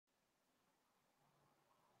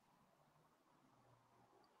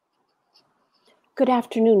Good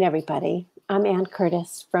afternoon, everybody. I'm Ann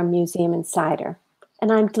Curtis from Museum Insider,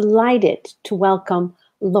 and I'm delighted to welcome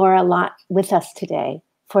Laura Lott with us today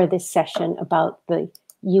for this session about the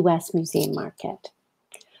U.S. museum market.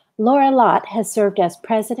 Laura Lott has served as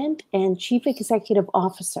President and Chief Executive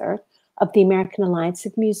Officer of the American Alliance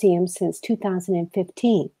of Museums since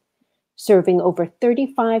 2015, serving over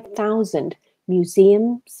 35,000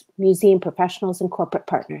 museums, museum professionals, and corporate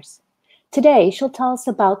partners. Today, she'll tell us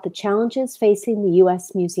about the challenges facing the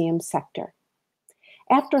U.S. museum sector.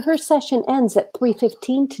 After her session ends at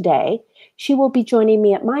 3:15 today, she will be joining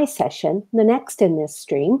me at my session, the next in this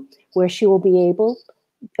stream, where she will be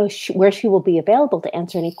available to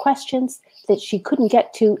answer any questions that she couldn't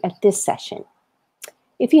get to at this session.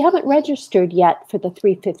 If you haven't registered yet for the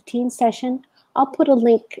 3:15 session, I'll put a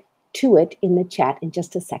link to it in the chat in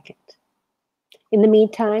just a second. In the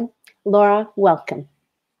meantime, Laura, welcome.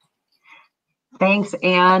 Thanks,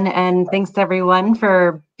 Anne, and thanks everyone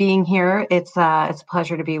for being here. It's a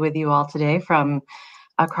pleasure to be with you all today from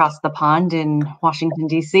across the pond in Washington,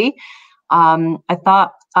 D.C.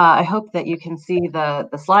 I hope that you can see the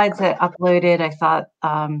slides that uploaded. I thought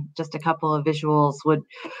just a couple of visuals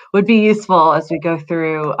would be useful as we go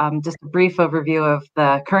through just a brief overview of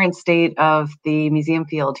the current state of the museum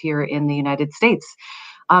field here in the United States.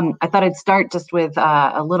 I thought I'd start just with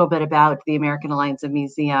a little bit about the American Alliance of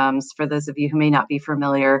Museums. For those of you who may not be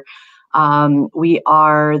familiar, we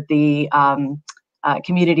are the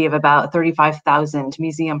community of about 35,000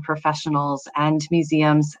 museum professionals and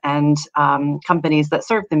museums and companies that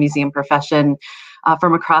serve the museum profession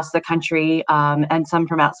from across the country and some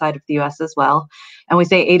from outside of the US as well. And we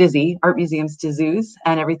say A to Z, art museums to zoos,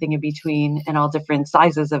 and everything in between, and all different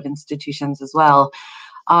sizes of institutions as well.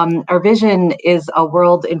 Our vision is a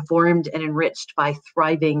world informed and enriched by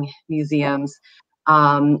thriving museums.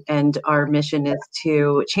 And our mission is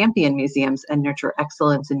to champion museums and nurture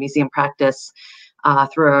excellence in museum practice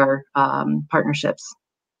through our partnerships.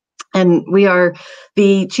 And we are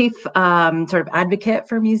the chief sort of advocate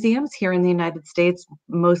for museums here in the United States,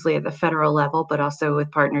 mostly at the federal level, but also with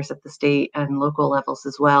partners at the state and local levels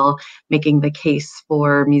as well, making the case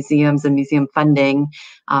for museums and museum funding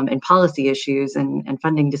and policy issues and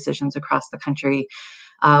funding decisions across the country.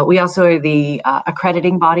 We also are the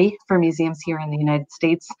accrediting body for museums here in the United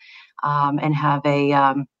States and have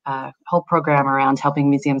a whole program around helping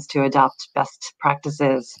museums to adopt best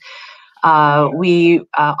practices. We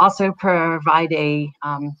also provide the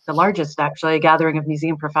largest, actually, gathering of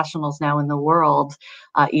museum professionals now in the world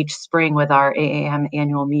each spring with our AAM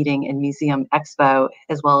annual meeting and Museum Expo,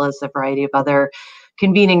 as well as a variety of other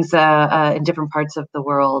convenings in different parts of the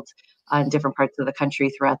world, in different parts of the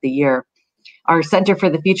country throughout the year. Our Center for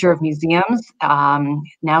the Future of Museums,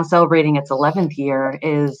 now celebrating its 11th year,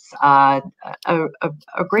 is a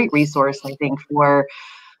great resource, I think, for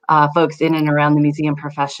folks in and around the museum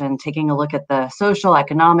profession, taking a look at the social,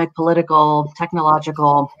 economic, political,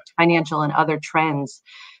 technological, financial, and other trends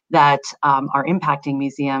that are impacting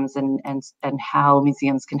museums and how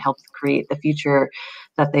museums can help create the future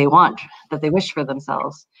that they want, that they wish for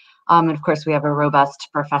themselves. And of course, we have a robust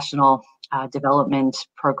professional development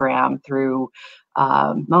program through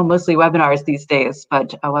mostly webinars these days, but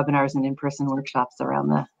webinars and in-person workshops around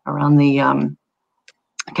the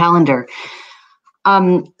calendar.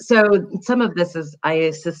 So some of this is,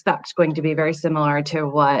 I suspect, going to be very similar to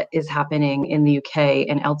what is happening in the UK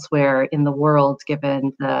and elsewhere in the world,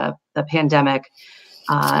 given the pandemic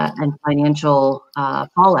and financial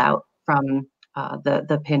fallout from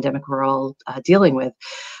the pandemic we're all dealing with.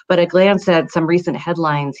 But a glance at some recent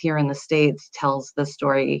headlines here in the States tells the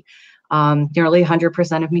story. Nearly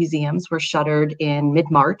 100% of museums were shuttered in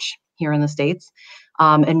mid-March here in the States.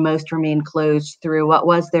 And most remain closed through what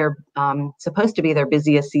was their supposed to be their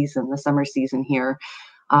busiest season, the summer season here.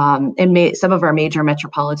 In some of our major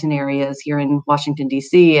metropolitan areas here in Washington,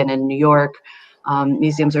 D.C. and in New York,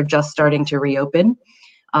 museums are just starting to reopen.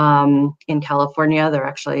 In California, they're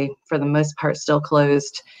actually, for the most part, still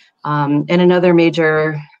closed. And in other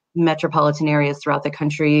major metropolitan areas throughout the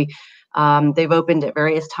country, they've opened at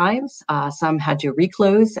various times. Some had to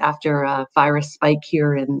reclose after a virus spike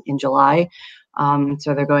here in July.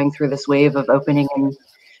 So they're going through this wave of opening and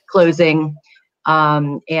closing.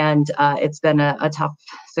 And it's been a tough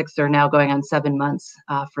 6 or now going on 7 months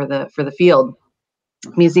for the field.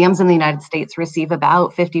 Museums in the United States receive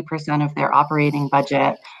about 50% of their operating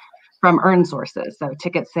budget from earned sources, so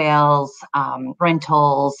ticket sales,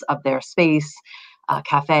 rentals of their space,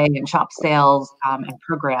 cafe and shop sales, and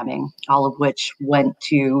programming, all of which went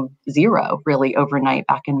to zero really overnight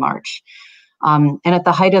back in March. And at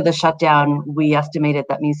the height of the shutdown, we estimated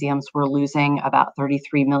that museums were losing about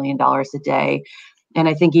 $33 million a day. And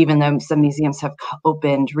I think even though some museums have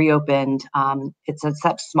reopened, it's at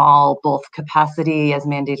such small both capacity as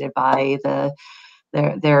mandated by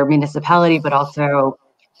their municipality, but also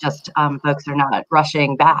just folks are not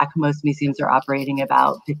rushing back. Most museums are operating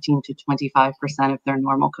about 15 to 25% of their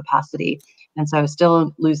normal capacity. And so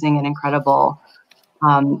still losing an incredible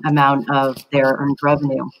amount of their earned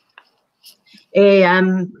revenue.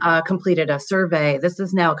 AAM completed a survey. This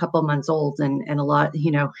is now a couple months old, and a lot,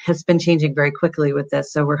 has been changing very quickly with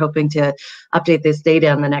this. So we're hoping to update this data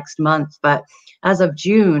in the next month. But as of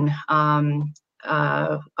June,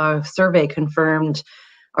 a survey confirmed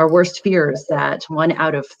our worst fears that 1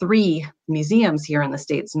 out of 3 museums here in the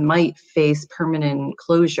States might face permanent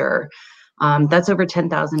closure. That's over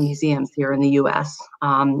 10,000 museums here in the US.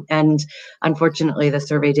 And unfortunately, the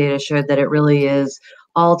survey data showed that it really is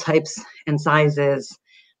all types and sizes,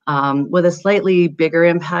 with a slightly bigger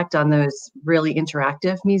impact on those really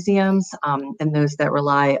interactive museums and those that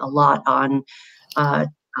rely a lot on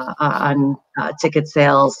ticket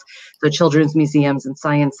sales. So children's museums and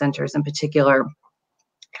science centers in particular.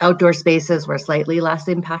 Outdoor spaces were slightly less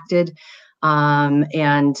impacted, but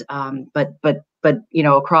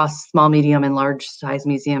across small, medium, and large size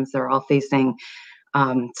museums, they're all facing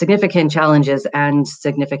significant challenges and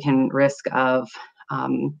significant risk of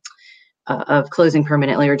closing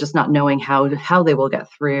permanently, or just not knowing how they will get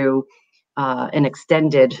through an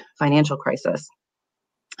extended financial crisis.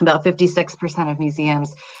 About 56% of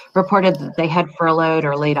museums reported that they had furloughed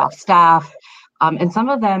or laid off staff. And some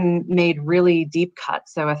of them made really deep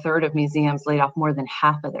cuts. So a third of museums laid off more than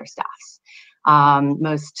half of their staffs.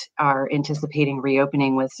 Most are anticipating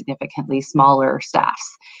reopening with significantly smaller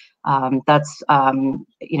staffs. That's,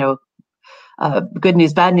 a good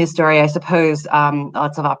news, bad news story, I suppose.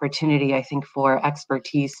 Lots of opportunity, I think, for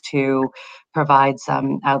expertise to provide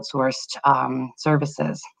some outsourced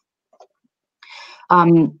services.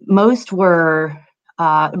 Most were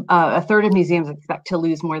a third of museums expect to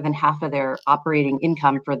lose more than half of their operating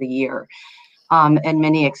income for the year. And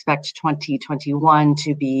many expect 2021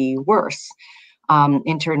 to be worse.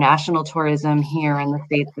 International tourism here in the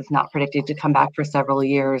States is not predicted to come back for several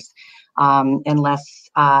years unless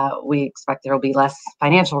we expect there will be less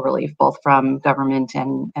financial relief, both from government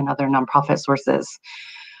and other nonprofit sources.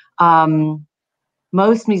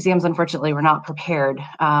 Most museums, unfortunately, were not prepared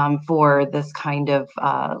for this kind of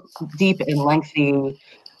deep and lengthy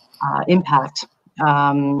impact.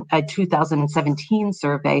 A 2017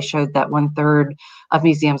 survey showed that 1/3 of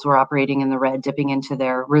museums were operating in the red, dipping into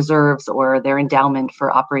their reserves or their endowment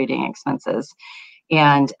for operating expenses.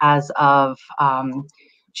 And as of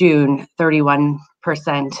June,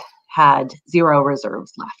 31% had 0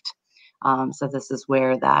 reserves left. So this is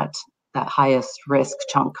where that highest risk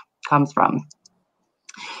chunk comes from.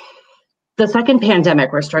 The second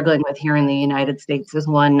pandemic we're struggling with here in the United States is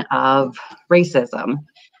one of racism.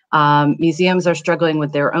 Museums are struggling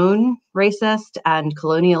with their own racist and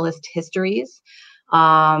colonialist histories,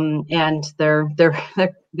 and their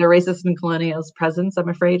racist and colonialist presence, I'm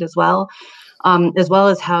afraid, as well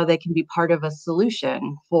as how they can be part of a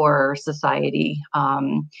solution for society.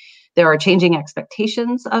 There are changing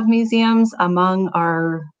expectations of museums among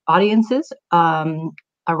our audiences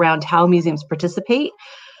around how museums participate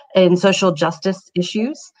in social justice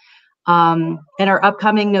issues. And our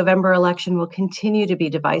upcoming November election will continue to be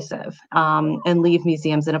divisive and leave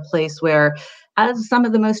museums in a place where, as some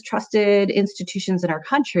of the most trusted institutions in our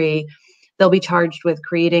country, they'll be charged with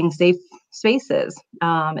creating safe spaces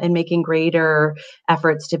and making greater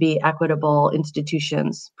efforts to be equitable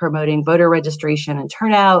institutions, promoting voter registration and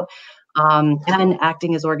turnout, and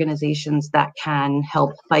acting as organizations that can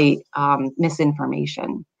help fight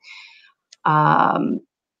misinformation.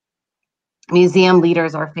 Museum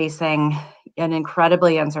leaders are facing an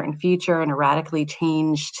incredibly uncertain future and a radically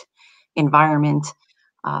changed environment.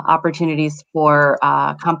 Opportunities for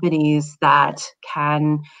companies that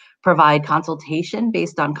can provide consultation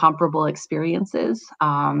based on comparable experiences,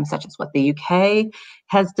 such as what the UK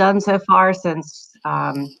has done so far, since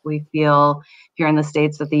we feel here in the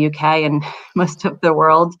States that the UK and most of the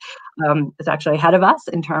world is actually ahead of us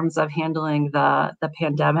in terms of handling the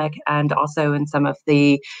pandemic, and also in some of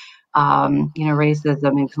the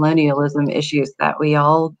racism and colonialism issues that we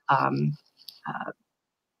all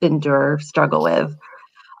struggle with.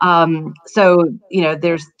 So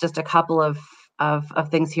there's just a couple of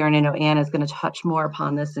things here, and I know Anne is going to touch more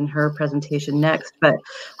upon this in her presentation next, but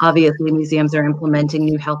obviously museums are implementing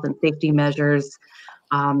new health and safety measures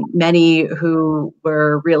Many who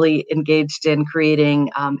were really engaged in creating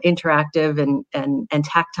interactive and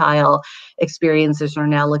tactile experiences are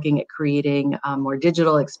now looking at creating more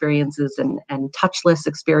digital experiences and touchless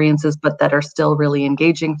experiences, but that are still really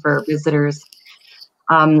engaging for visitors.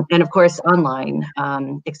 And of course, online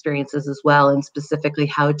experiences as well, and specifically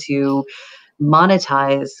how to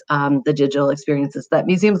monetize the digital experiences that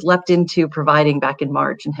museums leapt into providing back in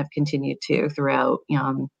March and have continued to throughout,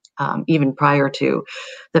 even prior to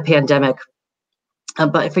the pandemic.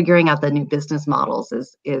 But figuring out the new business models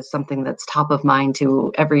is something that's top of mind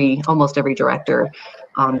to almost every director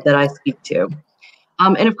that I speak to.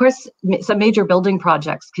 And of course, some major building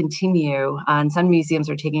projects continue, and some museums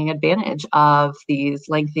are taking advantage of these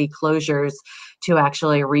lengthy closures to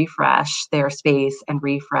actually refresh their space and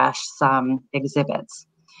refresh some exhibits.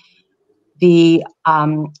 The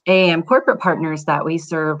AAM corporate partners that we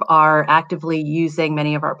serve are actively using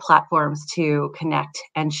many of our platforms to connect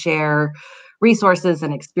and share resources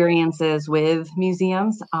and experiences with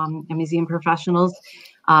museums and museum professionals.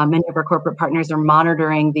 Many of our corporate partners are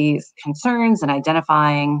monitoring these concerns and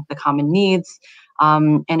identifying the common needs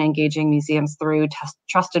and engaging museums through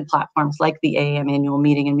trusted platforms like the AAM Annual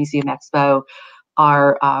Meeting and Museum Expo,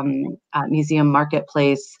 our museum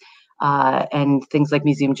marketplace, and things like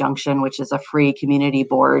Museum Junction, which is a free community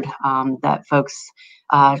board that folks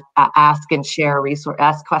ask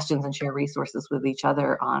questions and share resources with each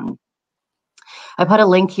other on. I put a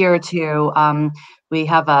link here to, we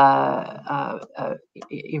have a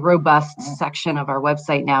robust section of our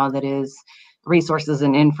website now that is resources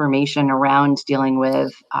and information around dealing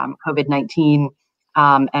with COVID-19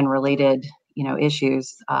 and related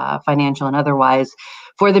issues, financial and otherwise,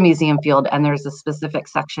 for the museum field. And there's a specific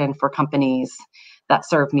section for companies that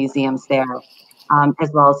serve museums there,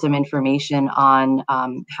 as well as some information on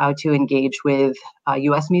how to engage with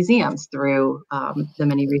U.S. museums through the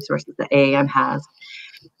many resources that AAM has.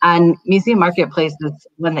 And Museum Marketplace is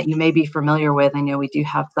one that you may be familiar with. I know we do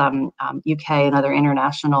have some UK and other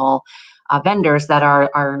international vendors that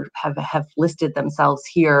have listed themselves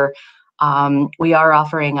here. We are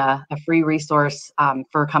offering a free resource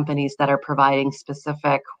for companies that are providing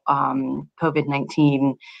specific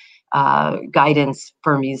COVID-19 guidance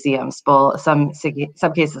for museums. Some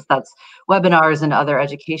cases that's webinars and other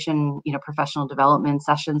education, professional development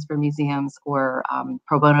sessions for museums, or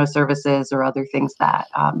pro bono services, or other things that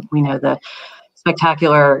we know the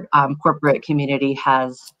spectacular corporate community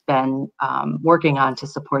has been working on to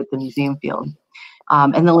support the museum field.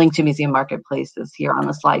 And the link to Museum Marketplace is here on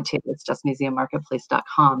the slide too. It's just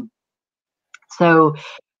museummarketplace.com. So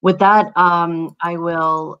with that, I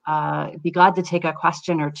will be glad to take a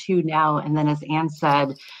question or two now. And then, as Anne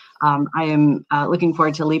said, I am looking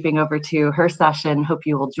forward to leaping over to her session. Hope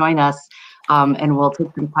you will join us, and we'll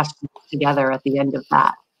take some questions together at the end of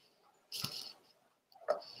that.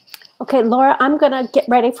 Okay, Laura, I'm going to get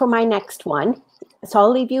ready for my next one. So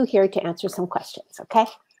I'll leave you here to answer some questions, okay?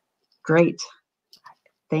 Great.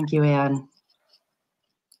 Thank you, Anne.